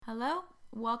Hello,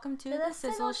 welcome to the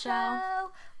Sizzle Show.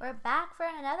 We're back for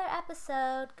another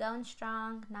episode, going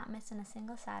strong, not missing a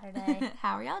single Saturday.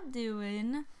 How are y'all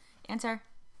doing? Answer.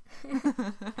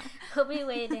 We'll be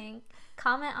waiting.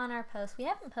 Comment on our post. We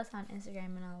haven't posted on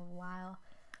Instagram in a while.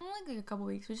 Only like a couple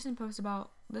weeks. We just didn't post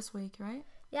about this week, right?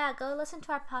 Yeah, go listen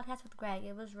to our podcast with Greg.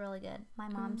 It was really good. My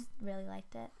mom's really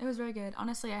liked it. It was very good.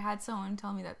 Honestly, I had someone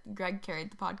tell me that Greg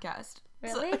carried the podcast.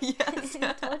 Really? So, yes. Who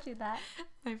told you that?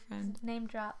 My friend. Name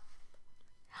drop.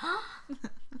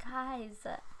 Guys,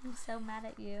 I'm so mad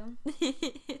at you.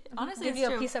 Honestly, give it's you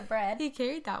true. a piece of bread. He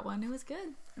carried that one. It was good.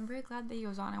 I'm very glad that he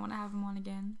was on. I want to have him on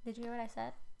again. Did you hear what I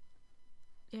said?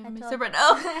 Yeah, I Mr. told- Bread.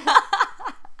 Oh.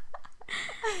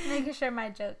 Making sure my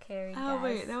joke carried, guys. Oh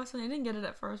wait, that was funny. I didn't get it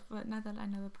at first, but now that I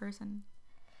know the person.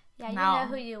 Yeah, you Now.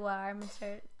 know who you are,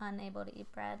 Mr. Unable to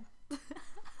Eat Bread.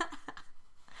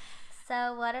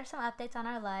 So, what are some updates on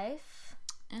our life?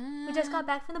 We just got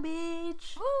back from the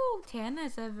beach. Woo, tan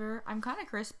as ever. I'm kind of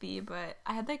crispy, but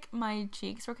I had like my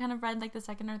cheeks were kind of red like the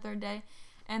second or third day,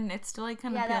 and it's still like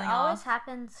kind of peeling off. Yeah, that always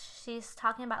happens. She's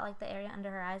talking about like the area under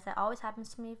her eyes. That always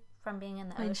happens to me from being in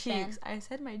the My ocean. cheeks. I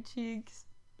said my cheeks.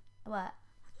 What?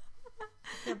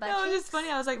 Your butt No, it was cheeks? just funny.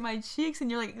 I was like my cheeks,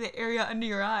 and you're like the area under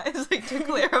your eyes, like to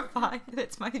clarify that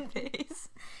it's my face.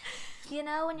 You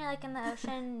know when you're like in the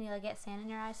ocean, you like get sand in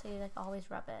your eyes, so you like always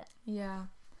rub it, Yeah.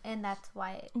 and that's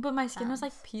why. But my skin was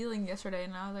like peeling yesterday,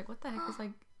 and I was like, what the heck is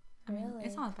like? I mean, Really?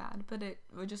 it's not bad, but it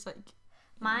was just like.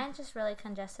 Mine's just really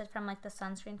congested from like the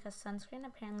sunscreen, because sunscreen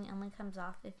apparently only comes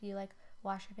off if you like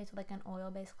wash your face with like an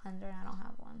oil-based cleanser, and I don't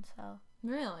have one, so.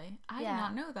 Really? I Yeah. did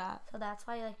not know that. So that's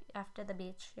why like after the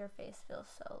beach, your face feels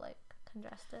so like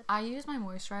congested. I use my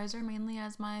moisturizer mainly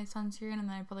as my sunscreen, and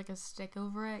then I put like a stick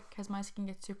over it because my skin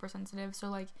gets super sensitive. So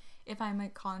like if I'm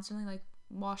like constantly like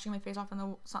washing my face off in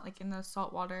the in the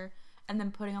salt water and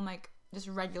then putting on like just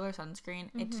regular sunscreen,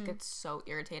 it just gets so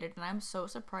irritated, and I'm so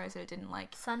surprised that it didn't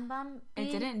like Sunbum.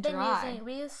 It didn't dry.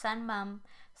 We use Sunbum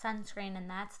sunscreen, and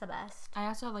that's the best. I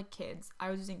also have like Kids. I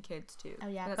was using Kids too. Oh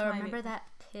yeah, That's but my remember that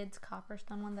Kids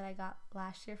Copperstone one that I got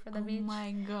last year for the Oh beach?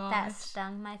 my gosh. That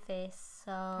stung my face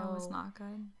so That was not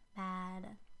good.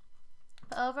 bad.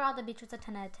 But overall, the beach was a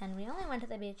 10 out of 10. We only went to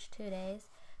the beach 2 days,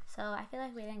 so I feel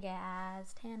like we didn't get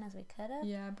as tan as we could have.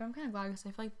 Yeah, but I'm kind of glad because I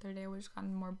feel like the third day we just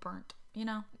gotten more burnt. You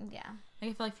know, Yeah.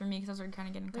 like I feel like for me because I was kind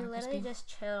of getting We kind of literally crispy.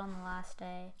 just chilled on the last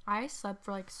day. I slept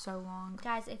for like so long.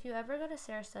 Guys, if you ever go to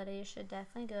Sarasota, you should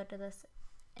definitely go to this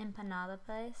empanada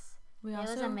place. We It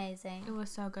also, was amazing. It was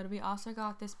so good. We also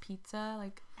got this pizza.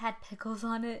 Like Had pickles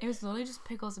on it. it was literally just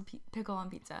pickles and pickle on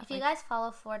pizza. If you guys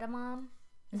follow Florida Mom,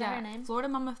 is that her name? Florida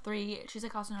Mom of 3. She's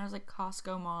like also known as like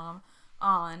Costco Mom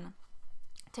on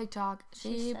TikTok.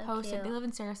 She She's so posted. cute. They live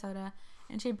in Sarasota,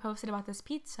 and she had posted about this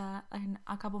pizza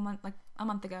like a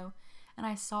month ago, and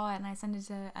I saw it and I sent it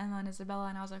to Emma and Isabella,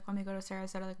 and I was like, when we go to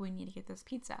Sarasota, like we need to get this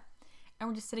pizza. And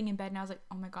we're just sitting in bed, and I was like,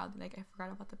 oh my god, like I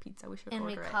forgot about the pizza. We should And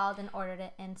order we it. called and ordered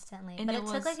it instantly. And But it it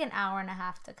took was- like an hour and a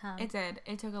half to come. It did.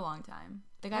 It took a long time.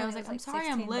 The guy And was it like, was, I'm like,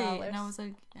 sorry I'm late. $16. And I was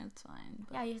like, it's fine.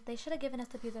 But Yeah, they should have given us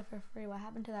the pizza for free. What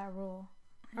happened to that rule?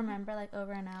 Remember, like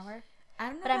over an hour? I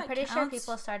don't know But if I'm that pretty sure counts.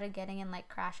 people started getting in like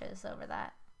crashes over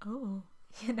that. Oh.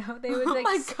 You know, they would Oh like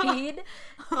my God. speed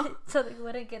so they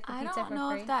wouldn't get the I pizza don't for know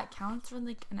free. if that counts for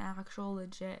like an actual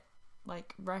legit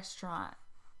like restaurant.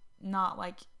 Not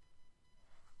like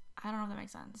I don't know if that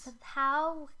makes sense. But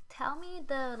tell me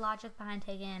the logic behind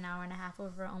taking an hour and a half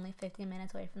over only 15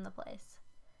 minutes away from the place.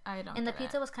 I don't. And the get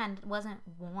pizza it. wasn't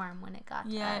warm when it got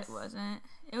to Yeah, us. it wasn't.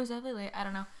 It was definitely late. I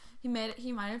don't know. He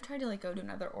might have tried to like go do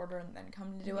another order and then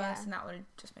come to do Yeah. us, and that would have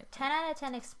just made 10 out of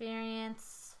 10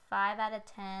 experience, 5 out of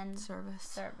 10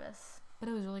 service. But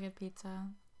it was really good pizza.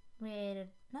 We ate it.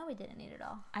 No, we didn't eat it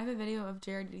all. I have a video of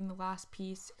Jared eating the last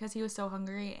piece because he was so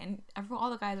hungry, and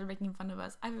all the guys were making fun of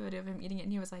us. I have a video of him eating it,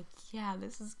 and he was like, "Yeah,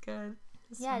 this is good."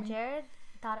 This is Yeah, yummy." Jared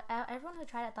thought everyone who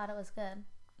tried it thought it was good.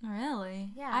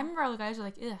 Really? Yeah. I remember all the guys were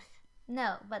like, "Ugh."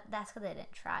 No, but that's because they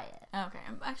didn't try it. Okay,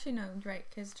 actually no, you're right,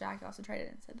 because Jack also tried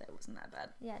it and said that it wasn't that bad.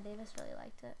 Yeah, Davis really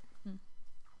liked it.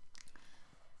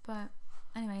 But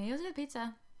anyway, it was a good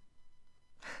pizza.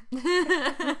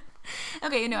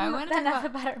 Okay, I wanted to Enough talk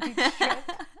about our beach trip.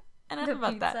 Enough The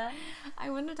about that. pizza. I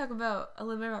wanted to talk about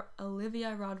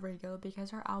Olivia Rodrigo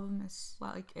because her album is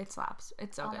like it slaps.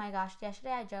 It's so Oh good. my gosh,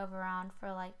 yesterday I drove around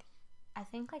for like, I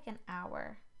think like an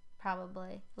hour,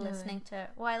 probably, listening to,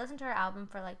 I listened to her album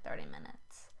for like 30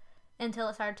 minutes until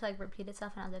it started to like repeat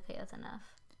itself, and I was like, okay, that's enough.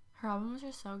 Her albums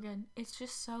are so good. It's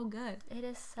just so good. It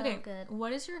is so Okay, good.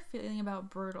 what is your feeling about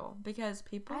Brutal? Because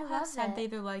people I have love said it. they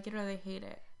either like it or they hate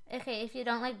it. Okay, if you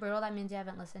don't like Brutal, that means you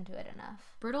haven't listened to it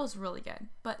enough. Brutal is really good,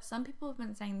 but some people have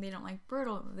been saying they don't like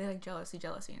Brutal. They like Jealousy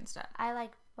instead.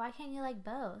 Why can't you like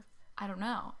both? I don't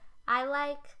know.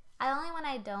 The only one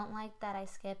I don't like that I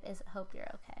skip is Hope You're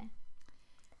Okay.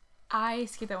 I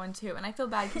skip that one too, and I feel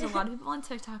bad because a lot of people on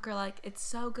TikTok are like, it's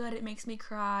so good, it makes me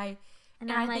cry.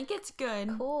 And I think it's good.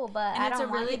 Cool, but I don't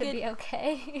want you to be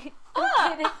okay.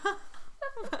 Okay,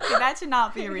 that should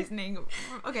not be a reasoning.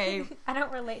 Okay. I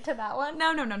don't relate to that one.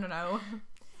 No.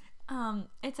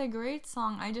 It's a great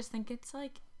song. I just think it's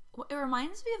like, it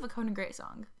reminds me of a Conan Gray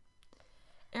song.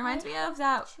 It reminds me of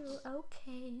that.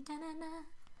 Okay. Na, na, na.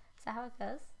 Is that how it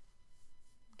goes?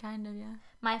 Kind of, yeah.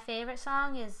 My favorite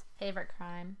song is Favorite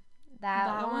Crime.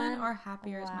 That one or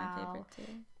Happier is my favorite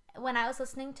too. When I was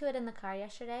listening to it in the car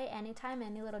yesterday, anytime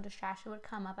any little distraction would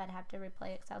come up, I'd have to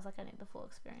replay it because I was like, I need the full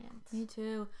experience. Me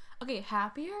too. Okay,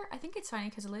 Happier, I think it's funny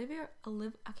because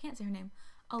I can't say her name.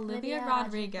 Olivia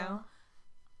Rodrigo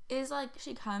is like,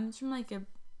 she comes from like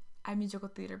a musical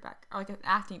theater or like an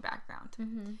acting background.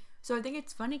 Mm-hmm. So I think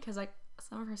it's funny because like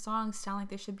some of her songs sound like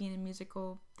they should be in a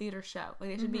musical theater show. Like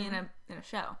they should be in a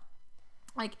show.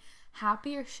 Like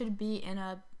Happier should be in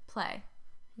a play.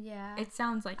 Yeah. It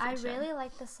sounds like I really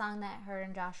like the song that her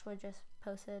and Joshua just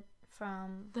posted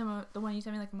from the one you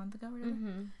sent me like a month ago or whatever.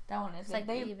 Mm-hmm. That one is like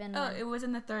it was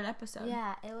in the 3rd episode.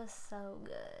 Yeah, it was so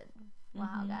good.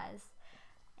 Wow, guys.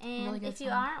 And really if you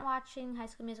aren't watching High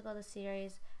School Musical the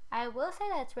series, I will say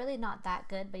that it's really not that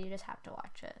good, but you just have to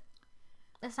watch it.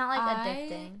 It's not like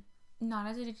addicting. Not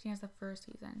as addicting as the first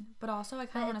season, but also I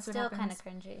kind of want to see what happens. It's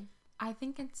still kind of cringy. I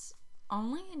think it's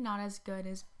only not as good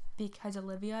as because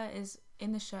Olivia is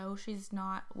in the show. She's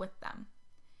not with them.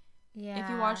 Yeah. If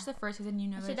you watch the first season, you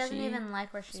know she doesn't even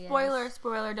like where she is.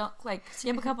 Spoiler! Don't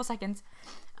skip a couple seconds.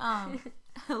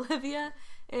 Olivia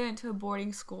went to a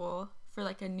boarding school for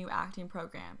like a new acting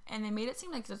program, and they made it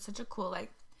seem like it's such a cool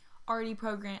like artsy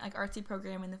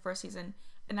program in the first season,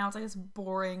 and now it's like this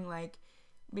boring like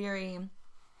very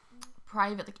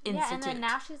private like institute. Yeah, and then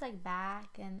now she's like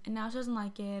back, and now she doesn't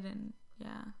like it, and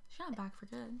yeah, she's not back for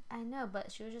good. I know,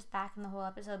 but she was just back in the whole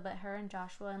episode. But her and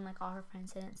Joshua and like all her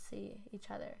friends didn't see each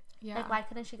other. Yeah, like why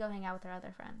couldn't she go hang out with her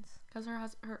other friends? Because her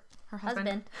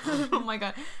husband. Oh my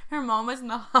god, her mom was in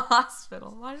the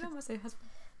hospital. Why did I almost say husband?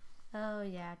 Oh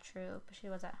yeah, true. But she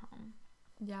was at home.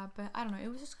 Yeah, but I don't know. It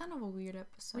was just kind of a weird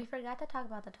episode. We forgot to talk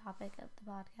about the topic of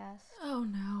the podcast. Oh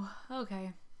no.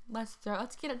 Okay, let's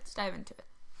dive into it.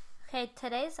 Okay,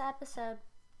 today's episode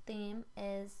theme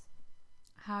is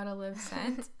how to live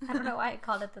scent. I don't know why I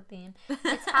called it the theme.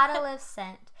 It's how to live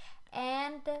scent.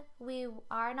 And we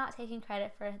are not taking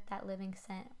credit for that living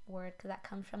scent word because that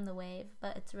comes from the wave,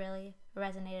 but it's really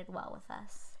resonated well with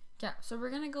us. Yeah, so we're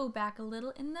going to go back a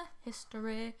little in the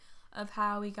history of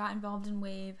how we got involved in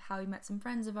WAVE, how we met some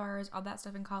friends of ours, all that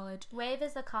stuff in college. WAVE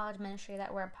is the college ministry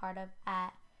that we're a part of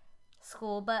at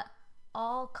school, but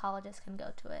all colleges can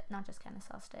go to it, not just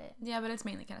Kennesaw State. Yeah, but it's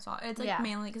mainly Kennesaw. It's like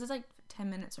mainly, because it's like 10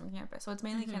 minutes from campus, so it's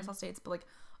mainly Kennesaw State's, but like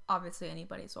obviously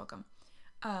anybody's welcome.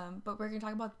 But we're going to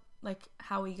talk about like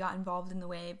how we got involved in the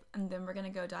WAVE, and then we're going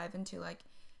to go dive into like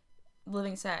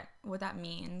living scent, what that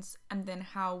means, and then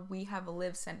how we have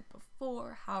lived scent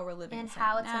before, how we're living and scent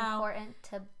how it's now. Important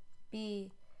to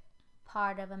be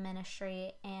part of a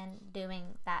ministry and doing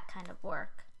that kind of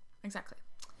work. Exactly.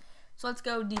 So let's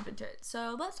go deep into it.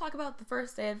 So let's talk about the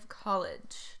first day of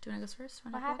college. Do you want to go first?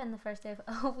 What happened the first day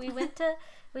of we went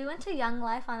to Young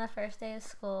Life on the first day of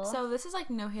school. So this is like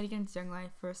no hate against Young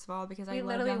Life, first of all, because I love Young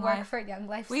Life. We literally work for Young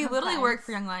Life. We literally work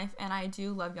for Young Life, and I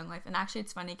do love Young Life. And actually,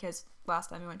 it's funny because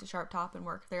last time we went to Sharp Top and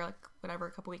worked there, like whatever,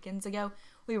 a couple weekends ago,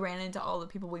 we ran into all the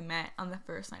people we met on the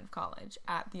first night of college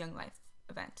at the Young Life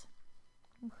event.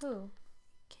 Who?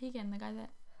 Keegan, the guy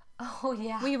that. Oh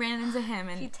yeah. We ran into him,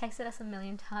 and he texted us a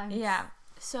million times. Yeah.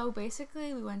 So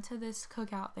basically, we went to this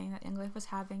cookout thing that Young Life was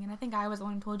having, and I think I was the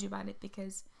one who told you about it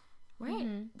because I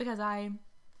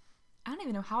don't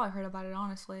even know how I heard about it,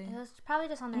 honestly. It was probably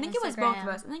just on their Instagram. I think it was both of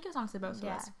us. I think it was honestly both of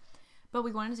us. But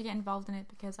we wanted to get involved in it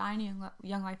because I knew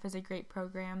Young Life is a great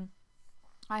program.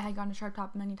 I had gone to Sharp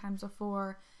Top many times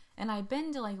before, and I'd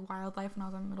been to like wildlife when I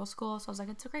was in middle school, so I was like,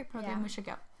 it's a great program, we should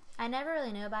go. I never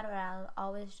really knew about it, but I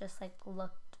always just like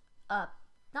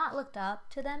not looked up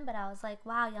to them, but I was like,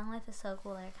 wow, Young Life is so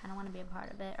cool. Like, I kind of want to be a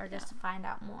part of it or just to find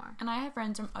out more. And I have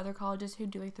friends from other colleges who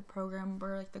do like the program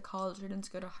where like the college students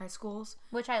go to high schools.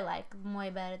 Which I like way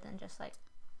better than just like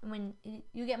when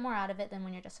you get more out of it than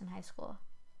when you're just in high school.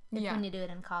 When you do it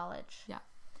in college. Yeah.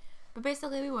 But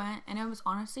basically we went, and it was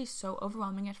honestly so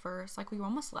overwhelming at first. Like, we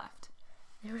almost left.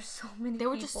 There were so many There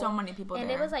were just so many people and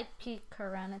there. And it was like peak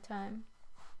Corona time.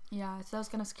 Yeah, so that was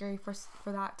kind of scary for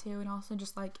that too. And also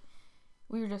just like,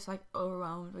 we were just like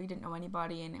overwhelmed. We didn't know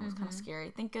anybody, and it was kind of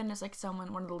scary. Thank goodness, like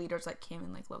one of the leaders like came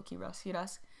and like low-key rescued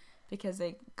us, because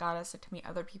they got us like, to meet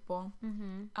other people.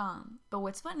 But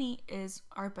what's funny is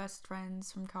our best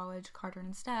friends from college, Carter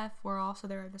and Steph, were also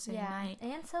there the same night.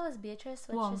 And so was Beatrice,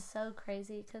 which is so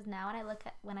crazy, because now when I look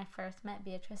at when I first met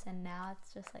Beatrice and now,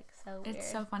 it's just like so weird.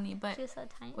 It's so funny, but she was so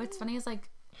tiny. What's funny is like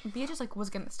Beatrice like was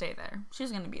gonna stay there. She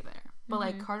was gonna be there, but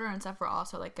like Carter and Steph were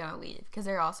also like gonna leave, because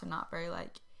they're also not very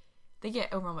like, they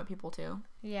get overwhelmed by people too.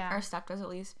 Yeah, or Steph does at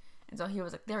least, and so he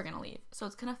was like, they were gonna leave. So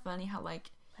it's kind of funny how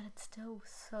like. But it's still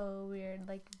so weird,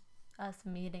 like, us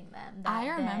meeting them I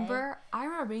remember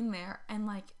being there, and,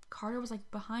 like, Carter was,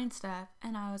 like, behind Steph,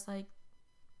 and I was, like,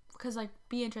 because, like,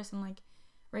 Beatrice and, like,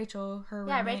 Rachel, her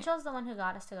roommate. Rachel's the one who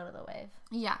got us to go to the wave.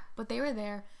 Yeah, but they were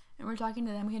there, and we were talking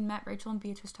to them. We had met Rachel and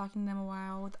Beatrice, talking to them a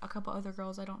while with a couple other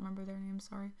girls. I don't remember their names,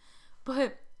 sorry.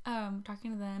 But,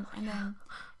 talking to them, and then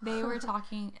they were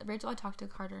talking. Rachel had talked to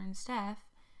Carter and Steph.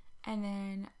 And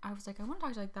then I was like, I want to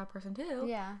talk to, like, that person, too.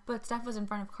 Yeah. But Steph was in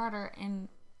front of Carter, and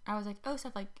I was like, oh,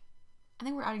 Steph, like, I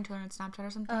think we're adding each other on Snapchat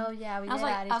or something. Oh, yeah, we did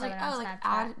add each other on Snapchat. I was like,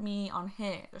 add me on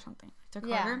his or something to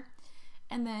Carter.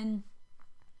 And then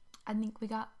I think we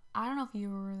got, I don't know if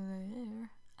you were there.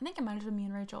 I think it might have been me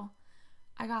and Rachel.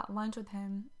 I got lunch with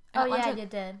him. You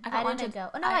did. I didn't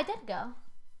go. Oh, no, I did go.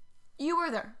 You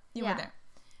were there. You were there.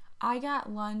 I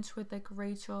got lunch with, like,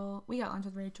 Rachel. We got lunch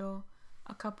with Rachel.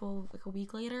 A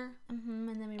week later, and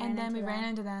then we ran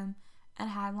into them and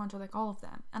had lunch with like all of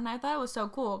them, and I thought it was so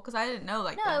cool because I didn't know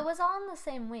like it was all in the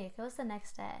same week. It was the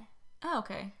next day. Oh,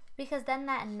 okay. Because then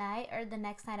that night or the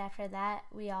next night after that,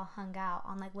 we all hung out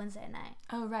on like Wednesday night.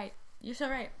 Oh, right. You're so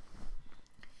right.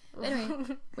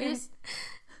 Anyway, we just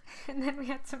and then we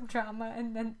had some drama,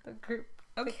 and then the group.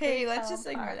 Okay, let's just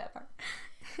ignore that part.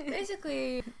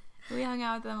 Basically. We hung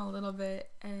out with them a little bit,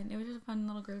 and it was just a fun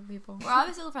little group of people. We're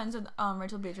obviously still friends with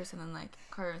Rachel, Beatrice, and then like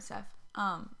Carter and Steph.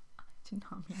 I did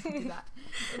not mean to do that.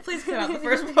 Please cut out the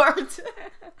first part.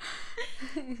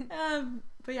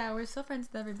 But yeah, we're still friends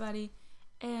with everybody.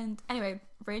 And anyway,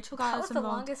 Rachel got us involved. That was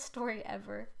the longest story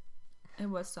ever. It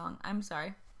was long. I'm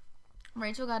sorry.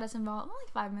 Rachel got us involved.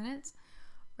 Only 5 minutes.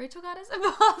 Rachel got us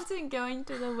involved in going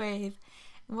to the wave.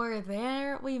 We're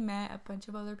there. We met a bunch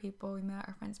of other people. We met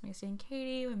our friends Macy and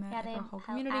Katie. We met our whole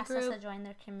community group. Asked us to join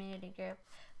their community group,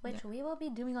 which we will be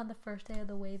doing on the first day of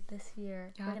the wave this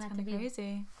year. Yeah, it's kind of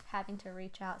crazy. Having to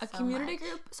reach out. A community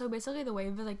group. So basically, the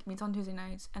wave is like meets on Tuesday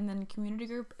nights, and then community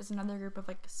group is another group of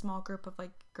like a small group of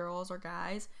like girls or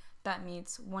guys that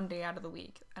meets one day out of the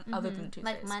week, other than Tuesdays.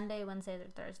 Like Monday, Wednesdays, or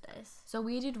Thursdays. So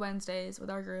we did Wednesdays with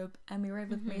our group, and we were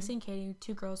with Macy and Katie,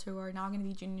 2 girls who are now going to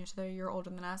be juniors, so they're a year older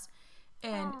than us.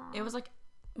 And it was like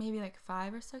maybe like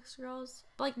 5 or 6 girls,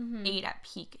 but like 8 at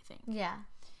peak, I think. Yeah.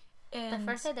 And the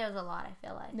first day there was a lot, I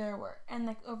feel like. There were. And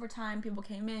like over time people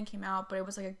came in, came out, but it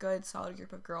was like a good solid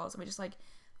group of girls. And we just like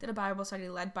did a Bible study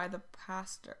led by the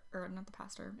pastor, or not the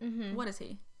pastor. What is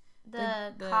he?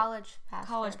 The college pastor.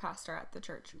 College pastor at the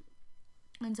church.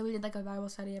 And so we did like a Bible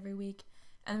study every week.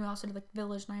 And then we also did like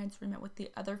village nights. We met with the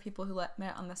other people who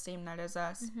met on the same night as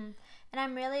us. And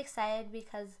I'm really excited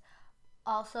because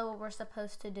also what we're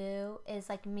supposed to do is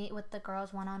like meet with the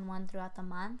girls one-on-one throughout the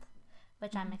month,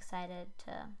 which I'm excited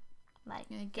to like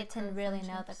get to really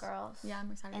know the girls. Yeah,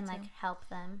 I'm excited and too. Like help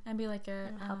them and be like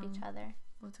and help each other.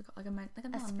 What's it called? Like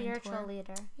a spiritual mentor.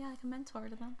 Leader. Yeah, like a mentor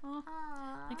to them.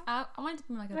 Like I wanted to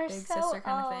be like a big sister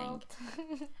kind of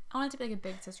thing. I wanted to be like a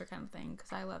big sister kind of thing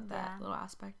because I love that little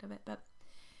aspect of it. But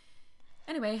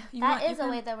anyway, that is a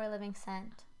way that we're living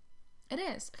sent. It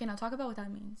is. Okay, now talk about what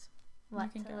that means.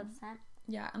 What, to live sent?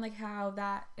 Yeah, and like how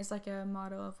that is like a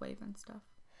motto of Wave and stuff.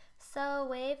 So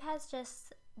Wave has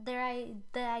just the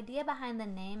idea behind the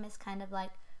name is kind of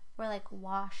like we're like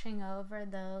washing over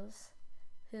those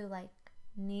who like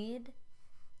need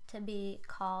to be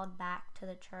called back to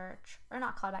the church, or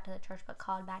not called back to the church, but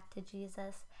called back to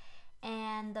Jesus.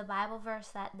 And the Bible verse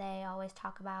that they always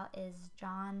talk about is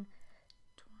John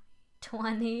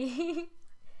 20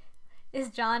 is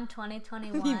John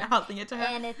 20:21. You're mouthing it to her.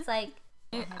 And it's like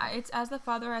it's as the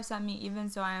Father has sent me, even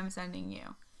so I am sending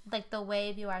you. Like the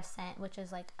wave you are sent, which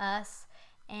is like us.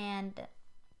 And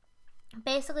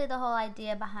basically the whole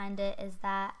idea behind it is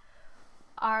that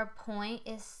our point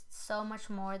is so much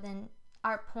more than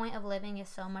our point of living is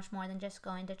so much more than just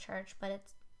going to church, but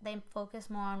they focus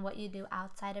more on what you do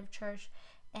outside of church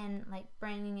and like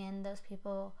bringing in those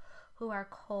people who are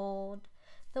cold.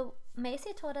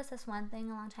 Macy told us this one thing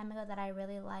a long time ago that I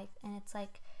really liked, and it's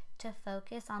like to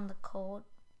focus on the cold.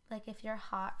 Like if you're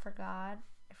hot for God,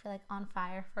 if you're like on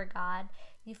fire for God,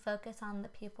 you focus on the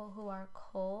people who are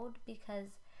cold, because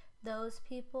those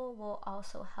people will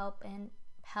also help in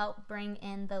help bring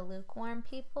in the lukewarm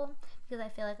people, because I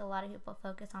feel like a lot of people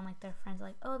focus on like their friends,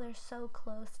 like, oh, they're so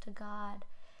close to God,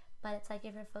 but it's like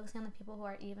if you're focusing on the people who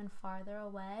are even farther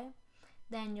away,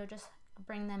 then you'll just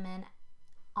bring them in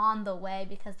on the way,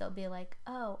 because they'll be like,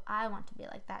 oh, I want to be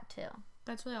like that too.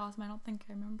 That's really awesome. I don't think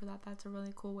I remember that. That's a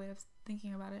really cool way of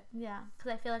thinking about it. Yeah,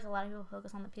 because I feel like a lot of people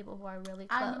focus on the people who are really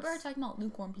close. I remember talking about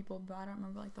lukewarm people, but I don't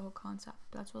remember like the whole concept.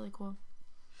 But that's really cool.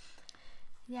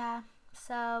 Yeah,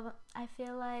 so I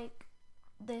feel like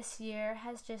this year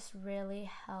has just really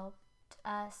helped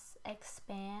us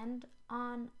expand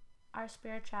on our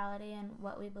spirituality and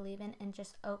what we believe in, and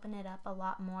just open it up a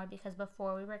lot more, because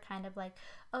before we were kind of like,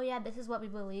 oh yeah, this is what we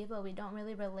believe, but we don't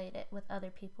really relate it with other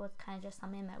people. It's kind of just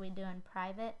something that we do in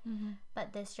private.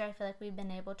 But this year I feel like we've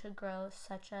been able to grow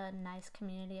such a nice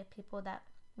community of people that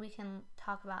we can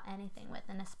talk about anything with,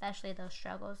 and especially those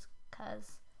struggles,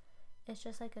 because it's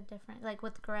just like a different, like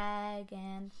with Greg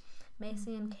and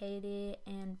Macy and Katie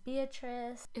and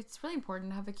Beatrice. It's really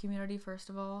important to have a community, first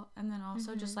of all, and then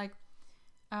also just like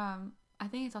I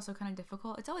think it's also kind of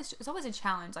difficult. It's always a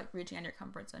challenge, like reaching out your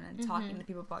comfort zone and talking to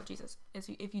people about Jesus.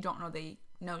 If you don't know they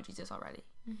know Jesus already,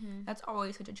 that's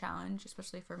always such a challenge,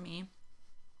 especially for me.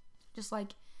 Just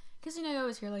like, because you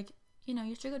always hear like,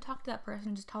 you should go talk to that person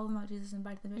and just tell them about Jesus and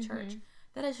invite them to church.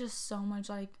 That is just so much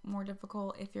like more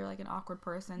difficult if you're like an awkward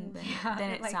person than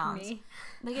it like sounds. Me.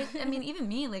 Like even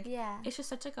me, like it's just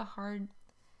such like a hard.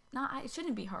 It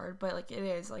shouldn't be hard, but like it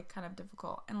is like kind of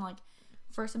difficult, and like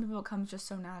for some people it comes just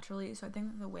so naturally. So I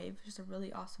think that the wave is just a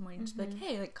really awesome way to just be like,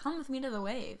 hey, like come with me to the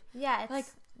wave. Yeah, it's like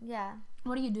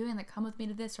what are you doing? Like come with me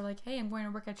to this, or like, hey, I'm going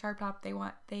to work at Sharp Top.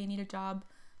 They need a job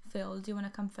filled. Do you want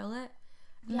to come fill it?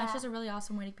 And that's just a really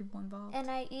awesome way to get people involved. And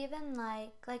I even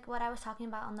like what I was talking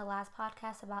about on the last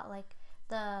podcast about like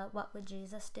the What Would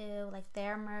Jesus Do, like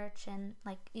their merch, and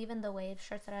like even the wave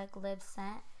shirts that like Liv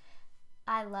sent.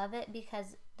 I love it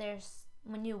because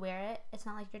when you wear it, it's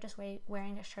not like you're just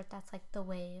wearing a shirt that's like the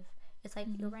wave. It's like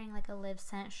you're wearing like a Liv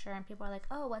scent shirt, and people are like,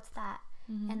 oh, what's that?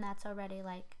 And that's already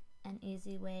like an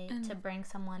easy way to bring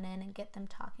someone in and get them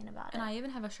talking about it. And I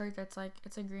even have a shirt that's like,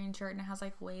 it's a green shirt and it has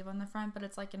like wave on the front, but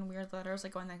it's like in weird letters,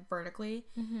 like going like vertically.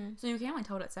 So you can't really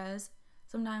tell what it says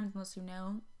sometimes unless you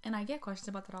know. And I get questions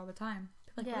about that all the time.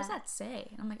 Like, what does that say?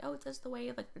 And I'm like, oh, it says the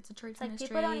wave, like it's a church ministry.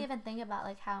 People don't even think about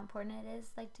like how important it is,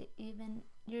 like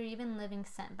you're even living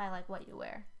sent by like what you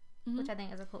wear, which I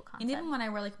think is a cool concept. And even when I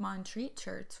wear like Montreat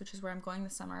shirts, which is where I'm going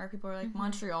this summer, people are like,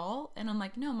 Montreal, and I'm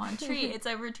like, no, Montreat. It's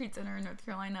a retreat center in North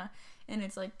Carolina, and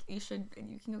it's like you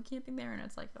can go camping there, and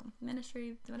it's like a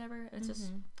ministry, whatever. It's just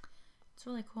it's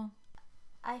really cool.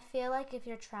 I feel like if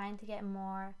you're trying to get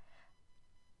more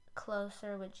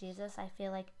closer with Jesus, I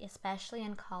feel like especially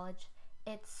in college,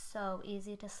 it's so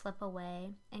easy to slip away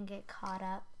and get caught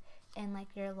up in like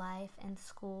your life and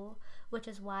school, which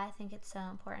is why I think it's so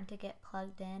important to get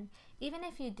plugged in. Even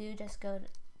if you do just go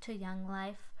to Young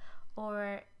Life,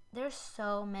 or there's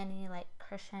so many like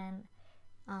Christian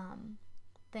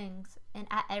things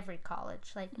at every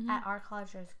college. Like at our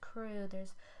college, there's Crew,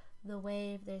 there's The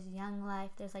Wave, there's Young Life,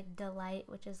 there's like Delight,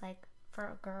 which is like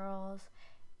for girls,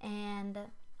 and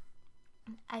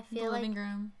I feel the living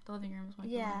room is my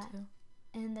favorite too.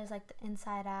 And there's like the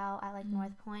Inside Out at like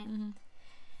North Point.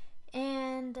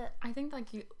 And I think like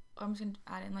I'm just gonna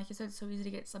add in, like you said, it's so easy to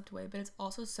get slipped away, but it's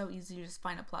also so easy to just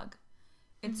find a plug.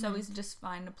 It's so easy to just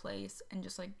find a place and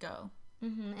just like go.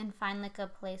 And find like a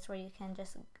place where you can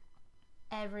just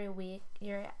every week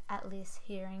you're at least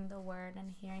hearing the word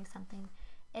and hearing something.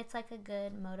 It's like a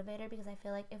good motivator, because I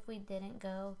feel like if we didn't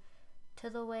go to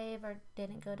the wave or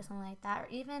didn't go to something like that, or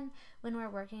even when we're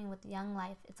working with Young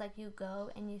Life, it's like you go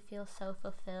and you feel so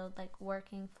fulfilled like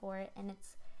working for it, and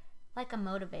it's like a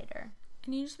motivator.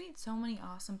 And you just meet so many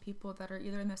awesome people that are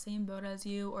either in the same boat as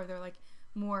you, or they're like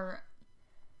more,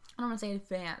 I don't want to say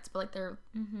advanced, but like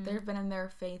they've been in their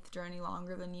faith journey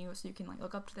longer than you, so you can like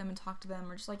look up to them and talk to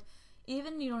them, or just like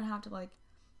even you don't have to like,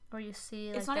 or you see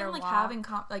like it's not even like having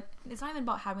it's not even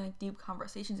about having like deep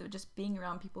conversations, but just being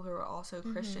around people who are also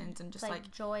Christians and just like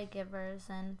joy givers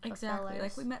and exactly fulfillers.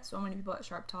 Like we met so many people at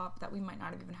Sharp Top that we might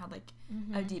not have even had like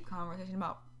a deep conversation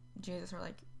about Jesus or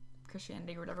like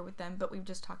Christianity or whatever with them, but we've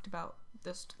just talked about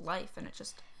this life, and it's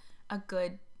just a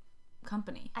good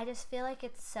company. I just feel like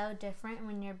it's so different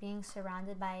when you're being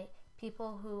surrounded by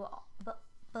people who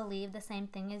believe the same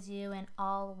thing as you and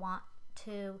all want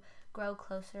to grow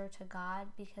closer to God,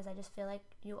 because I just feel like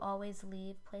you always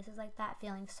leave places like that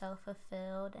feeling so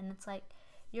fulfilled, and it's like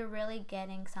you're really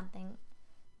getting something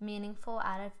meaningful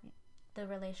out of the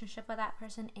relationship with that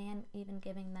person, and even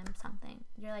giving them something.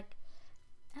 You're like,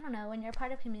 I don't know, when you're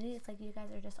part of community, it's like you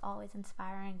guys are just always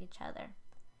inspiring each other.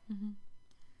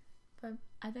 But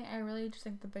I really just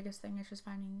think the biggest thing is just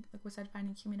finding, like we said,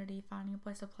 finding community, finding a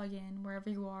place to plug in wherever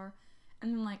you are.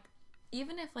 And then, like,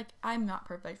 even if, like, I'm not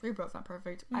perfect, we're both not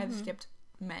perfect, I've skipped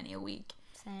many a week.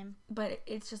 Same. But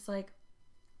it's just, like,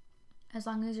 as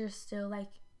long as you're still, like,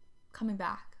 coming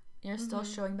back, you're still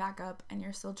showing back up, and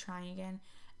you're still trying again,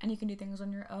 and you can do things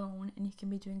on your own, and you can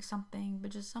be doing something,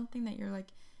 but just something that you're, like,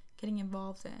 getting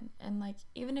involved in. And, like,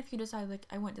 even if you decide, like,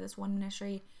 I went to this one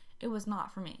ministry, it was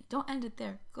not for me, don't end it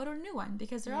there, go to a new one,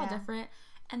 because they're all different,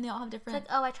 and they all have different, it's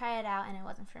like, oh, I tried it out and it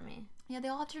wasn't for me. Yeah, they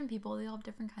all have different people, they all have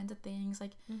different kinds of things,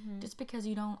 like, just because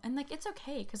you don't, and, like, it's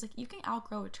okay, because, like, you can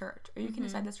outgrow a church, or you can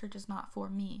decide this church is not for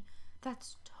me,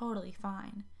 that's totally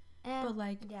fine. But,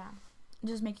 like,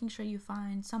 just making sure you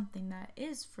find something that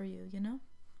is for you, you know?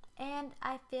 And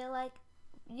I feel like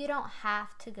you don't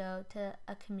have to go to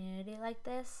a community like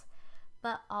this,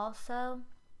 but also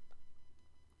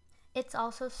it's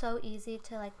also so easy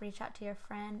to, like, reach out to your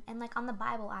friend. And, like, on the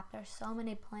Bible app, there's so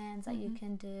many plans that you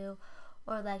can do.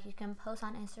 Or, like, you can post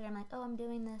on Instagram, like, oh, I'm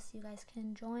doing this, you guys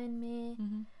can join me.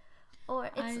 Or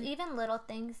it's even little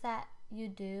things that you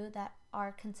do that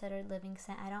are considered living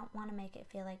sin. I don't want to make it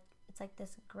feel like it's, like,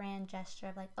 this grand gesture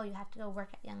of, like, oh, you have to go work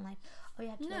at Young Life. Oh, you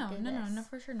have to go do this. No,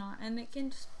 for sure not. And it can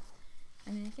just,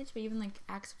 I mean, it can just be even, like,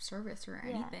 acts of service or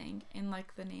anything in,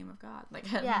 like, the name of God. Like,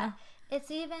 I don't know. It's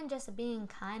even just being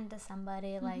kind to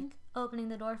somebody, like, opening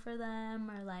the door for them,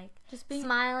 or, like, just being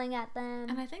smiling at them.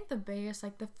 And I think the biggest,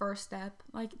 like, the first step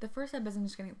isn't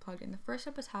just getting plugged in. The first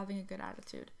step is having a good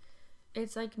attitude.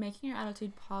 It's, like, making your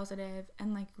attitude positive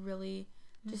and, like, really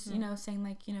just, you know, saying,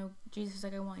 like, you know, Jesus,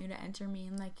 like, I want you to enter me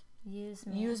and, like, use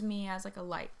me as, like, a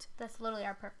light. That's literally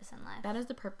our purpose in life. That is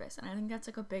the purpose, and I think that's,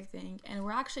 like, a big thing. And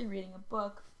we're actually reading a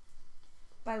book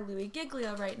by Louis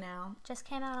Giglio right now. Just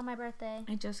came out on my birthday.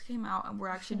 It just came out, and we're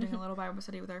actually doing a little Bible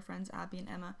study with our friends Abby and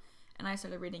Emma, and I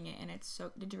started reading it, and it's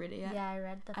so... Did you read it yet? Yeah, I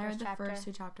read the first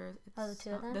 2 chapters. The two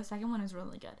of them? The second one is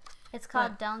really good. It's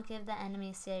called Don't Give the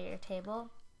Enemy a Seat at Your Table.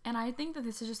 And I think that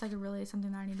this is just, like, really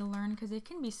something that I need to learn, because it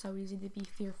can be so easy to be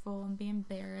fearful and be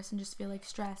embarrassed and just feel, like,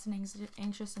 stressed and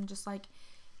anxious and just, like,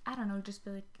 I don't know, just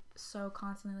be, like, so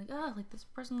constantly, like, oh, like, this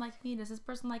person like me, does this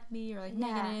person like me, or, like,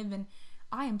 negative, and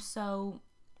I am so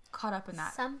caught up in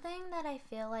that. Something that I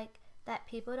feel like that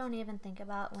people don't even think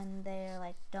about when they're,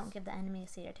 like, don't give the enemy a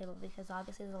seat at your table, because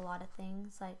obviously there's a lot of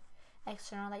things, like,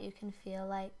 external that you can feel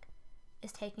like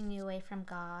is taking you away from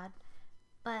God.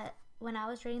 But when I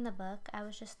was reading the book, I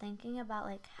was just thinking about,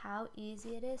 like, how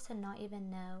easy it is to not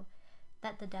even know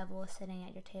that the devil is sitting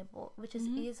at your table, which is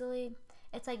easily,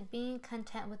 it's like being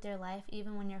content with your life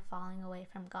even when you're falling away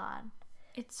from God.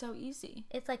 It's so easy.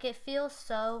 It's like, it feels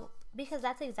so, because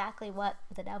that's exactly what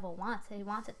the devil wants. He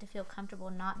wants it to feel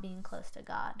comfortable not being close to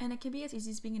God. And it can be as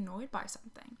easy as being annoyed by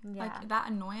something. Yeah. Like, that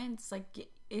annoyance, like,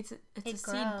 it's a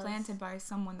seed planted by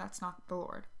someone that's not the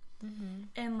Lord.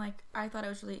 And, like, I thought it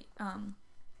was really,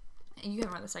 you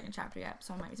haven't read the second chapter yet,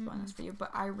 so I might be spoiling this for you,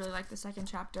 but I really like the second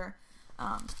chapter.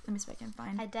 Let me see if I can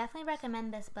find. I definitely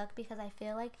recommend this book, because I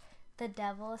feel like the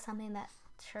devil is something that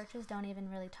churches don't even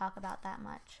really talk about that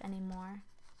much anymore.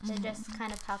 They just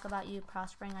kind of talk about you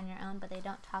prospering on your own, but they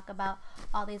don't talk about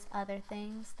all these other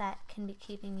things that can be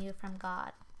keeping you from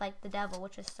God, like the devil,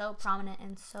 which is so prominent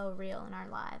and so real in our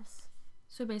lives.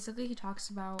 So basically, he talks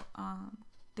about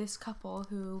this couple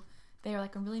who, they are,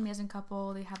 like, a really amazing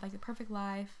couple. They have, like, the perfect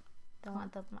life. Don't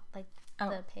want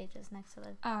the pages next to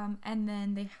it. And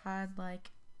then they had,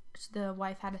 like, the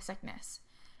wife had a sickness.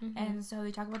 And so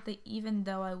they talk about the even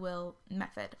though I will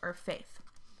method, or faith.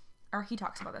 Or he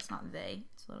talks about this, not they.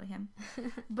 It's literally him.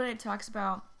 But it talks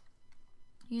about,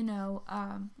 you know,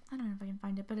 I don't know if I can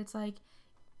find it, but it's like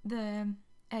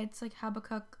it's like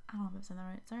Habakkuk, I don't know if I'm saying that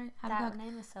right. It's alright. Habakkuk that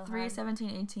name is so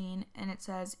 3:17-18, and it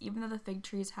says, even though the fig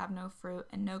trees have no fruit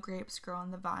and no grapes grow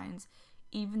on the vines,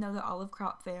 even though the olive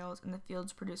crop fails and the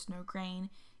fields produce no grain,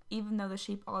 even though the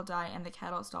sheep all die and the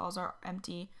cattle stalls are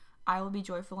empty, I will be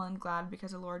joyful and glad,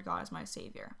 because the Lord God is my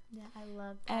Savior. Yeah, I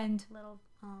love that little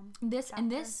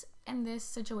in this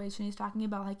situation, he's talking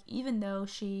about, like, even though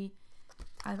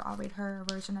I'll read her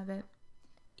version of it.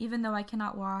 Even though I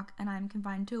cannot walk and I'm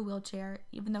confined to a wheelchair,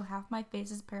 even though half my face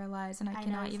is paralyzed and I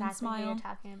cannot even smile. Who you're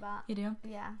talking about. You do?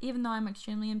 Yeah. Even though I'm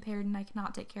extremely impaired and I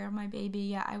cannot take care of my baby,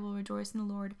 yet I will rejoice in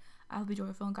the Lord. I will be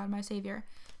joyful in God my Savior.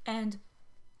 And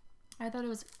I thought it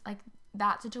was, like,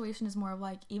 that situation is more of,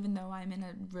 like, even though I'm in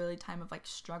a really time of, like,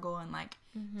 struggle and, like,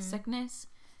 sickness,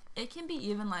 it can be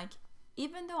even, like,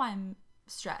 even though I'm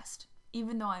stressed,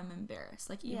 even though I'm embarrassed,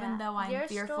 like, even though I'm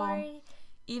fearful,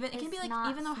 even it can be, like,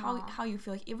 even though how you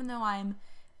feel, like, even though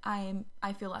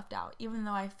I feel left out, even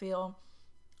though I feel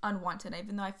unwanted.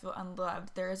 Even though I feel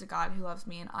unloved, there is a God who loves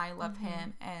me and I love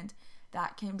him, and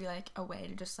that can be like a way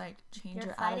to just like change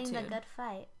your attitude. You're fighting the good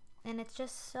fight. And it's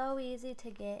just so easy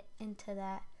to get into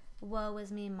that woe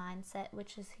is me mindset,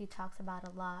 which is he talks about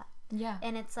a lot. Yeah.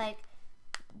 And it's like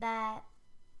that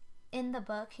in the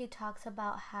book he talks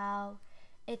about how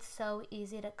it's so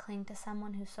easy to cling to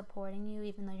someone who's supporting you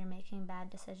even though you're making bad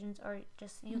decisions, or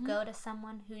just you go to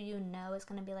someone who you know is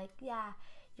going to be like, yeah,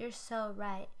 you're so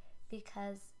right,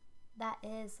 because that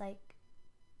is like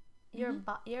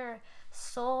your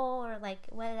soul, or like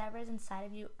whatever is inside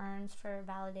of you earns for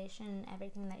validation in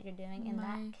everything that you're doing, and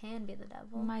that can be the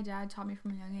devil. My dad taught me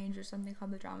from a young age there's something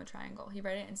called the drama triangle. He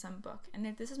read it in some book, and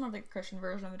this is more of like a Christian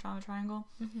version of the drama triangle,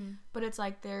 but it's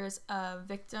like there's a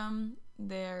victim,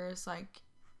 there's like,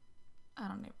 I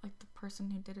don't know, like the person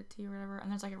who did it to you or whatever,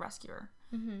 and there's like a rescuer.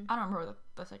 I don't remember what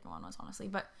the second one was, honestly,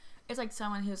 but it's like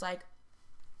someone who's like,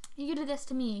 you did this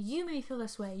to me, you made me feel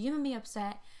this way, you made me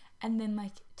upset. And then,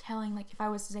 like, telling, like, if I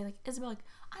was to say, like, Isabel, like,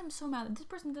 I'm so mad that this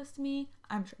person does to me.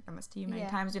 I'm sure that must to you many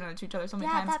times. You know, to each other so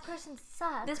many times. Yeah, that person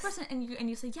sucks. This person, and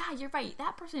you say, yeah, you're right.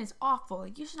 That person is awful.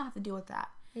 Like, you shouldn't have to deal with that.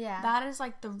 Yeah. That is,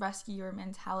 like, the rescuer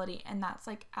mentality. And that's,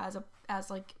 like, as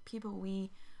like, people, we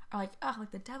are like, oh,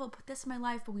 like, the devil put this in my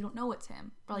life, but we don't know it's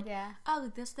him. We're like, oh,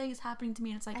 like, this thing is happening to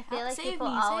me. And it's like, I feel like people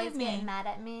always get mad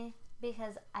at me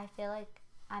because I feel like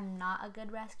I'm not a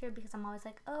good rescuer, because I'm always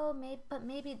like, oh,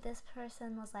 maybe this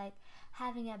person was like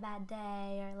having a bad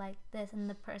day or like this, and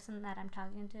the person that I'm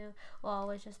talking to will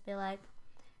always just be like,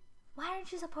 why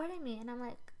aren't you supporting me? And I'm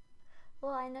like,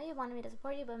 well, I know you wanted me to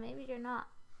support you, but maybe you're not.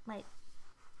 Like,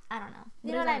 I don't know.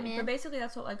 You know what I mean? But basically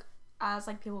that's what, like, as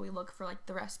like people, we look for like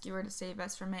the rescuer to save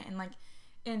us from it. And like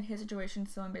in his situation,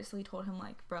 someone basically told him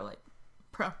like, bro,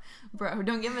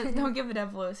 don't give the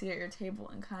devil a seat at your table,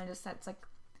 and kind of just sets like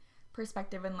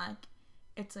perspective, and like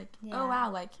it's like, oh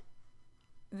wow, like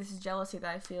this is jealousy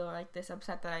that I feel, or like this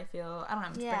upset that I feel. I don't know,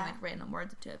 I'm just putting like random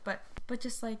words into it, but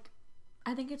just like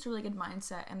I think it's a really good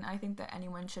mindset, and I think that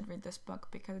anyone should read this book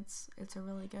because it's a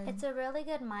really good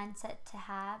mindset to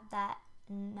have, that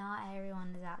not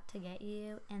everyone is out to get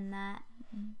you, and that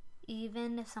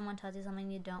even if someone tells you something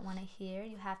you don't want to hear,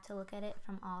 you have to look at it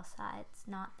from all sides.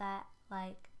 Not that,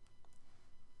 like,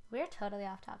 we're totally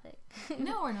off topic.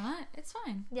 No, we're not. It's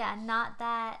fine. Yeah, not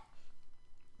that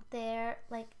they're,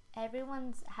 like,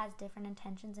 everyone's has different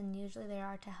intentions, and usually they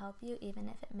are to help you, even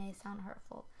if it may sound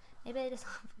hurtful. Maybe they just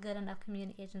have good enough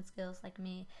communication skills like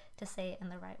me to say it in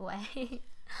the right way.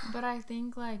 But I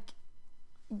think, like,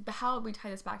 how we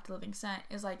tie this back to living sent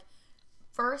is, like,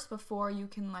 first, before you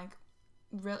can, like,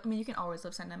 I mean, you can always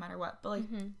live sent no matter what, but, like,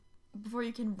 before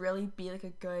you can really be, like, a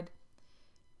good,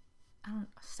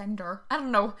 sender. I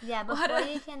don't know. Yeah, before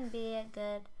you can be a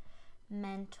good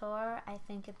mentor, I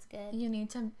think it's good. You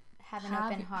need to have an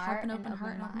open heart and open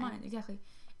mind. Exactly.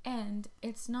 And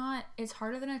it's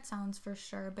harder than it sounds, for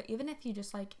sure, but even if you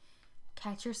just, like,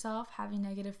 catch yourself having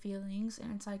negative feelings,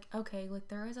 and it's like, okay, like,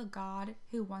 there is a God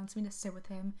who wants me to sit with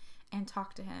him and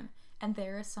talk to him, and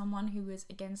there is someone who is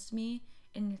against me,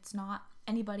 and it's not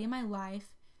anybody in my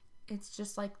life, it's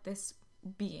just like this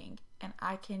being, and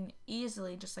I can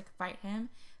easily just, like, fight him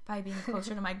by being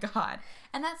closer to my God.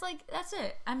 And that's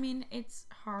it. I mean, it's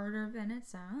harder than it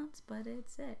sounds, but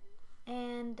it's it.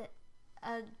 And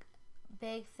a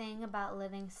big thing about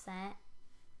living sent,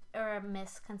 or a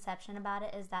misconception about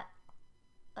it, is that,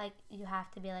 like, you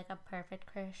have to be, like, a perfect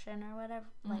Christian or whatever.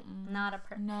 Like, not a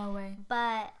perfect. No way.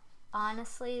 But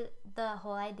honestly, the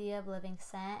whole idea of living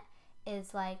sent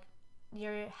is, like,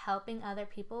 you're helping other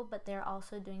people, but they're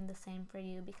also doing the same for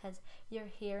you, because you're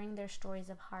hearing their stories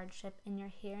of hardship, and you're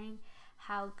hearing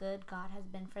how good God has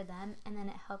been for them, and then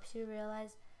it helps you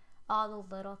realize all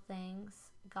the little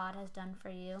things God has done for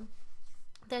you.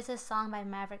 There's this song by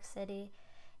Maverick City,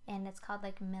 and it's called,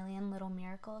 like, Million Little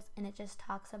Miracles, and it just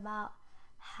talks about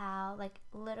how, like,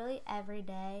 literally every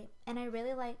day, and I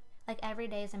really like every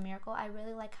day is a miracle. I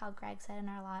really like how Greg said in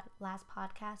our last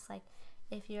podcast, like,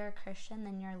 if you're a Christian,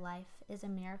 then your life is a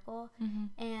miracle.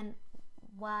 And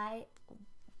why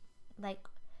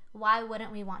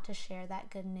wouldn't we want to share that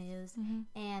good news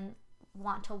and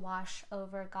want to wash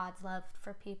over God's love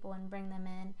for people and bring them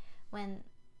in, when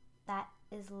that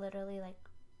is literally, like,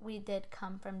 we did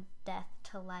come from death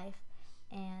to life,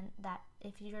 and that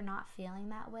if you're not feeling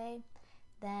that way,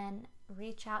 then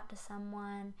reach out to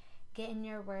someone, get in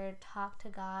your word, talk to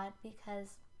God,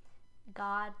 because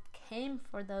God came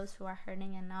for those who are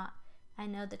hurting, and not, I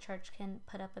know the church can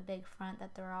put up a big front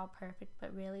that they're all perfect,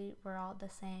 but really we're all the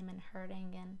same and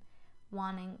hurting and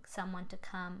wanting someone to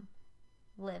come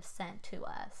live sent to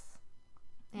us,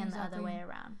 and the other way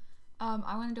around.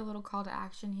 I want to do a little call to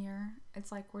action here.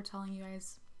 It's like we're telling you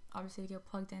guys obviously to get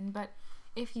plugged in. But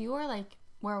if you are like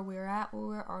where we're at, where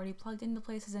we're already plugged into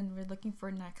places and we're looking for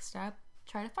a next step,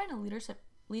 try to find a leadership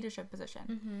position.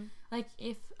 Mm-hmm. Like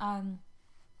if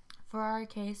for our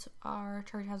case, our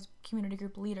church has community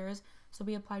group leaders, so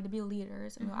we applied to be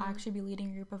leaders, and we'll actually be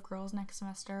leading a group of girls next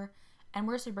semester, and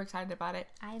we're super excited about it.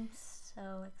 I'm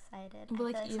so excited. But, I feel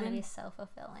like, like it's gonna be so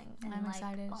fulfilling. And I'm like,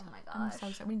 excited. Oh my gosh. I'm so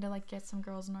excited. We need to like get some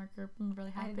girls in our group. I'm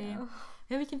really happy. I know.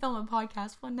 Maybe we can film a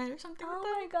podcast one night or something. Oh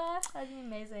my gosh, that'd be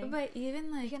amazing. But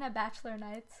even like we can have bachelor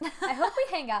nights. I hope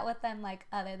we hang out with them like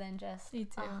other than just. Me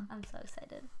too. I'm so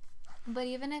excited. But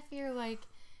even if you're like,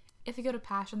 if you go to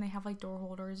Passion, they have like door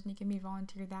holders, and you can be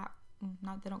volunteer that.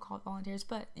 Not they don't call it volunteers,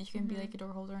 but you can be like a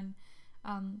door holder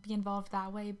and be involved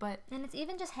that way. But and it's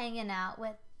even just hanging out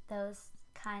with those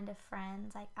kind of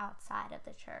friends like outside of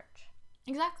the church.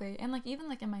 Exactly. And like even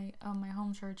like in my my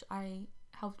home church, I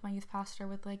helped my youth pastor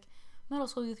with like middle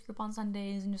school youth group on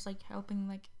Sundays, and just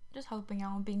helping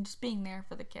out and being there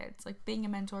for the kids, like being a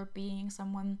mentor, being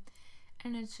someone.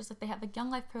 And it's just like they have like young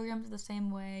life programs the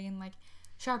same way, and like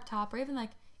Sharp Top, or even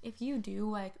like if you do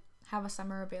like have a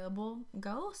summer available,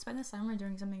 go spend the summer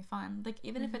doing something fun. Like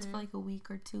even if it's for like a week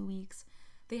or 2 weeks,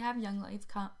 they have young life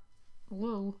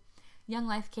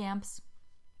camps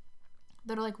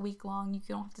that are like week long. You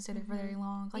don't have to stay there for very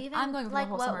long. Like even, I'm going for the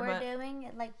whole summer. Like what we're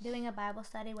doing, like doing a Bible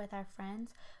study with our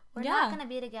friends. We're not going to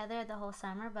be together the whole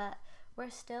summer, but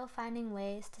we're still finding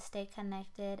ways to stay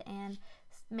connected and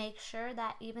make sure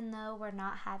that even though we're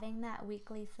not having that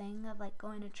weekly thing of like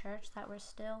going to church, that we're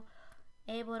still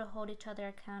able to hold each other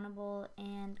accountable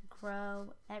and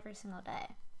grow every single day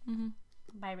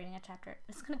by reading a chapter.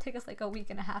 It's going to take us like a week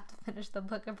and a half to finish the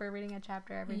book if we're reading a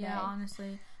chapter every day. Yeah,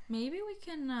 honestly. Maybe we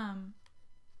can,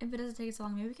 if it doesn't take so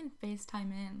long, maybe we can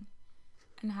FaceTime in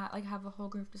and have a whole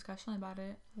group discussion about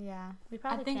it. Yeah, we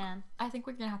probably can. I think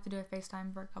we're going to have to do a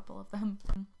FaceTime for a couple of them.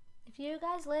 If you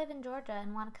guys live in Georgia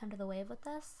and want to come to the wave with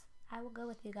us, I will go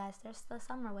with you guys. There's the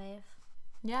summer wave.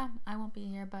 Yeah, I won't be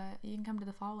here, but you can come to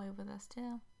the fall wave with us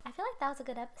too. I feel like that was a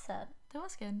good episode. That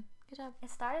was good. Good job.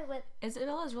 It started with...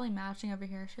 Isabella's really matching over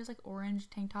here. She has like orange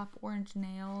tank top, orange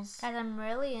nails. Guys, I'm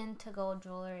really into gold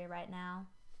jewelry right now.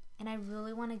 And I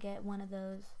really want to get one of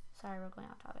those... Sorry, we're going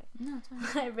off topic. No, it's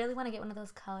fine. I really want to get one of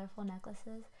those colorful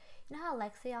necklaces. You know how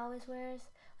Lexi always wears?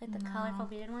 Like the colorful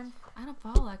beaded one? I don't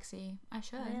follow Lexi. I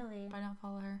should. Really? But I don't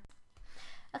follow her.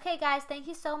 Okay, guys, thank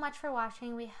you so much for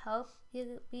watching. We hope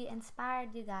we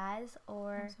inspired you guys,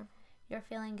 or you're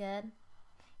feeling good.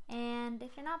 And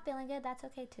if you're not feeling good, that's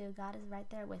okay too. God is right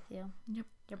there with you. Yep.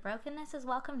 Your brokenness is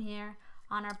welcome here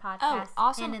on our podcast. Oh,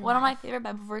 also, one of my favorite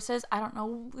Bible verses, I don't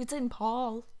know, it's in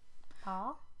Paul.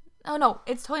 Paul? Oh, no,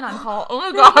 it's totally not in Paul. Oh,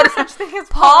 my God. Such thing as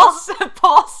Paul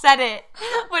said it.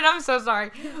 Wait, I'm so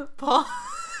sorry.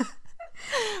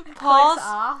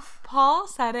 Paul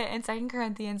said it in 2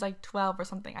 Corinthians 12 or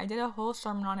something. I did a whole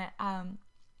sermon on it.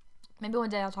 Maybe one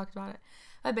day I'll talk about it.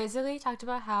 But basically, he talked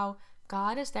about how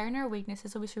God is there in our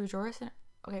weaknesses, so we should rejoice in.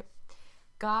 Okay,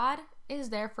 God is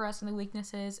there for us in the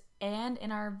weaknesses and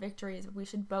in our victories. We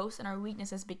should boast in our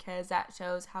weaknesses because that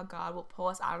shows how God will pull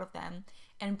us out of them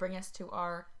and bring us to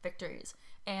our victories.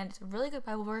 And it's a really good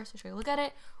Bible verse. So should we look at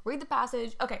it? Read the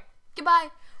passage. Okay. Goodbye.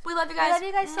 We love you guys. We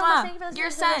love you guys so much. Thank you for listening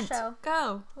You're to sent. the show.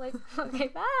 Go. Okay,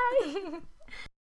 bye.